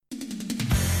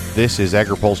This is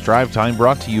AgriPulse Drive Time,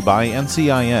 brought to you by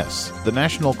NCIS, the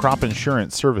National Crop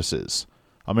Insurance Services.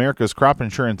 America's crop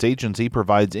insurance agency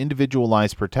provides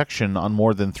individualized protection on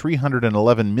more than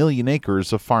 311 million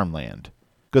acres of farmland.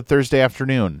 Good Thursday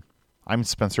afternoon. I'm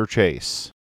Spencer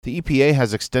Chase. The EPA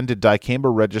has extended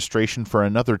dicamba registration for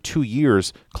another 2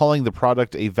 years, calling the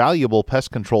product a valuable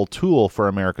pest control tool for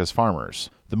America's farmers.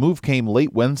 The move came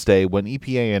late Wednesday when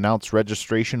EPA announced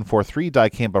registration for 3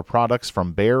 dicamba products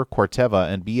from Bayer, Corteva,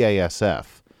 and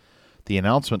BASF. The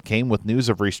announcement came with news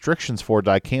of restrictions for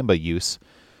dicamba use.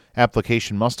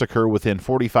 Application must occur within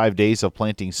 45 days of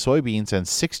planting soybeans and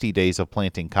 60 days of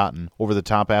planting cotton.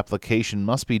 Over-the-top application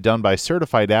must be done by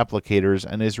certified applicators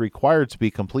and is required to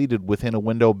be completed within a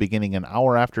window beginning an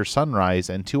hour after sunrise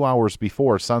and 2 hours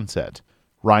before sunset.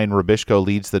 Ryan Rubishko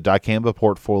leads the dicamba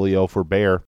portfolio for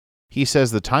Bayer. He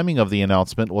says the timing of the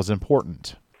announcement was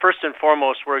important. First and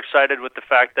foremost, we're excited with the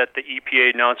fact that the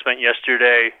EPA announcement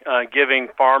yesterday giving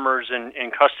farmers and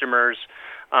customers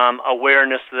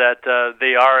awareness that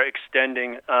they are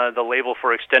extending the label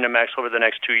for XtendiMax over the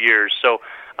next 2 years. So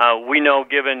we know,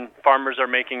 given farmers are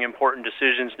making important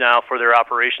decisions now for their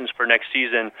operations for next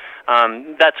season,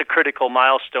 that's a critical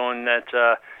milestone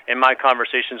that in my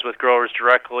conversations with growers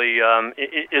directly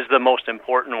is the most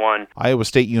important one. Iowa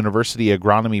State University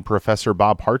agronomy professor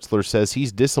Bob Hartzler says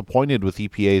he's disappointed with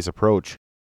EPA's approach.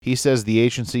 He says the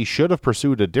agency should have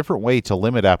pursued a different way to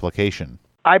limit application.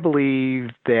 I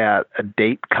believe that a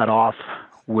date cutoff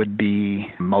would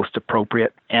be most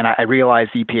appropriate, and I realize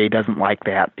EPA doesn't like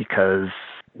that because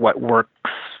what works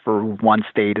for one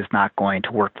state is not going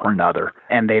to work for another,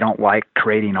 and they don't like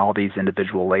creating all these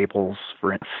individual labels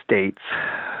for states.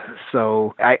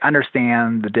 So I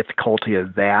understand the difficulty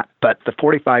of that, but the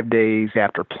 45 days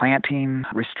after planting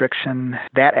restriction,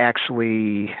 that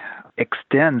actually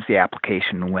extends the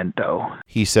application window.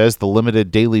 He says the limited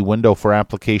daily window for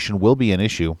application will be an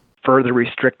issue. Further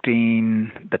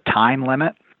restricting the time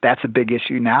limit, that's a big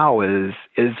issue now. Is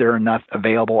there enough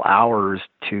available hours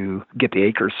to get the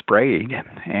acres sprayed?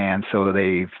 And so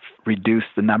they've reduced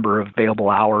the number of available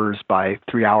hours by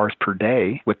 3 hours per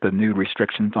day with the new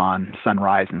restrictions on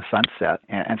sunrise and sunset.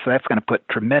 And so that's going to put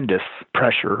tremendous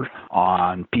pressure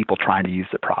on people trying to use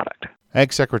the product.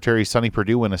 Ag Secretary Sonny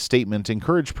Perdue, in a statement,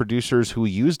 encouraged producers who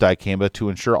use dicamba to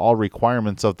ensure all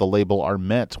requirements of the label are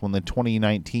met when the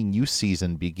 2019 use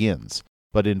season begins.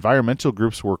 But environmental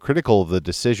groups were critical of the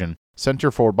decision. Center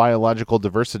for Biological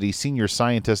Diversity senior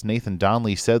scientist Nathan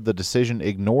Donnelly said the decision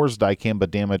ignores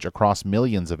dicamba damage across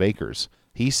millions of acres.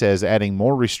 He says adding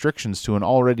more restrictions to an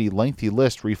already lengthy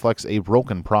list reflects a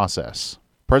broken process.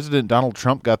 President Donald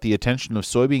Trump got the attention of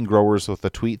soybean growers with a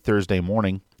tweet Thursday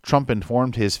morning. Trump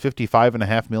informed his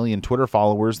 55.5 million Twitter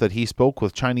followers that he spoke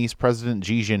with Chinese President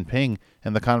Xi Jinping,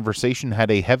 and the conversation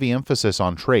had a heavy emphasis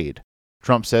on trade.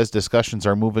 Trump says discussions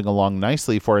are moving along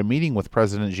nicely for a meeting with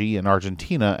President Xi in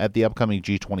Argentina at the upcoming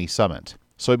G20 summit.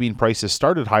 Soybean prices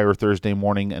started higher Thursday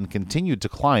morning and continued to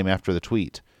climb after the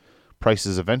tweet.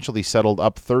 Prices eventually settled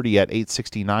up 30 at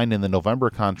 $8.69 in the November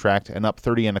contract and up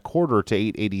 30 and a quarter to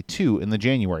 $8.82 in the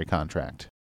January contract.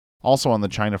 Also on the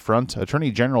China front,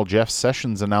 Attorney General Jeff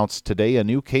Sessions announced today a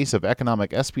new case of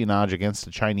economic espionage against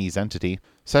a Chinese entity.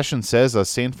 Sessions says a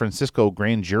San Francisco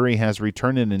grand jury has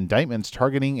returned an indictment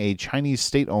targeting a Chinese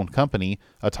state-owned company,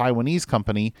 a Taiwanese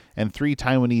company, and 3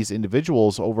 Taiwanese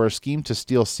individuals over a scheme to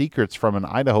steal secrets from an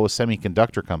Idaho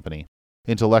semiconductor company.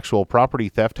 Intellectual property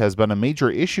theft has been a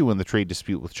major issue in the trade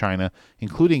dispute with China,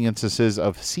 including instances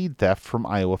of seed theft from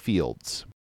Iowa fields.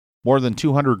 More than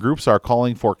 200 groups are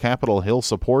calling for Capitol Hill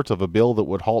support of a bill that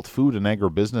would halt food and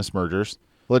agribusiness mergers.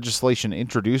 Legislation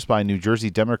introduced by New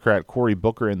Jersey Democrat Cory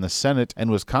Booker in the Senate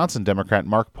and Wisconsin Democrat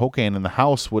Mark Pocan in the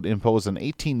House would impose an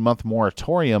 18-month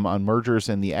moratorium on mergers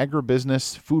in the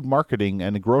agribusiness, food marketing,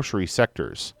 and grocery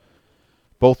sectors.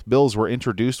 Both bills were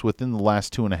introduced within the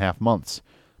last 2.5 months.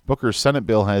 Booker's Senate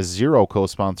bill has 0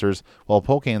 co-sponsors, while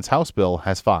Pocan's House bill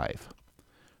has 5.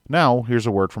 Now, here's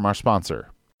a word from our sponsor.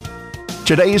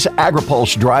 Today's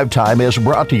AgriPulse Drive Time is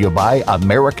brought to you by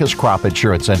America's crop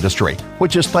insurance industry,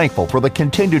 which is thankful for the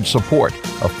continued support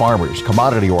of farmers,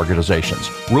 commodity organizations,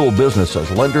 rural businesses,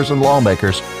 lenders, and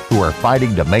lawmakers who are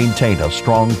fighting to maintain a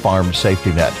strong farm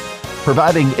safety net.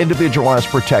 Providing individualized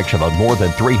protection on more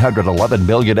than 311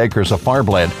 million acres of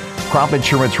farmland, crop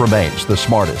insurance remains the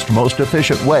smartest, most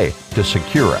efficient way to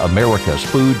secure America's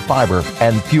food, fiber,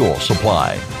 and fuel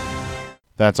supply.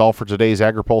 That's all for today's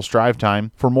AgriPulse Drive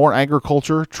Time. For more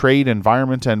agriculture, trade,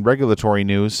 environment, and regulatory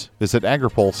news, visit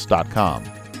agripulse.com.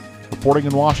 Reporting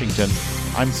in Washington,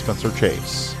 I'm Spencer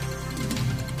Chase.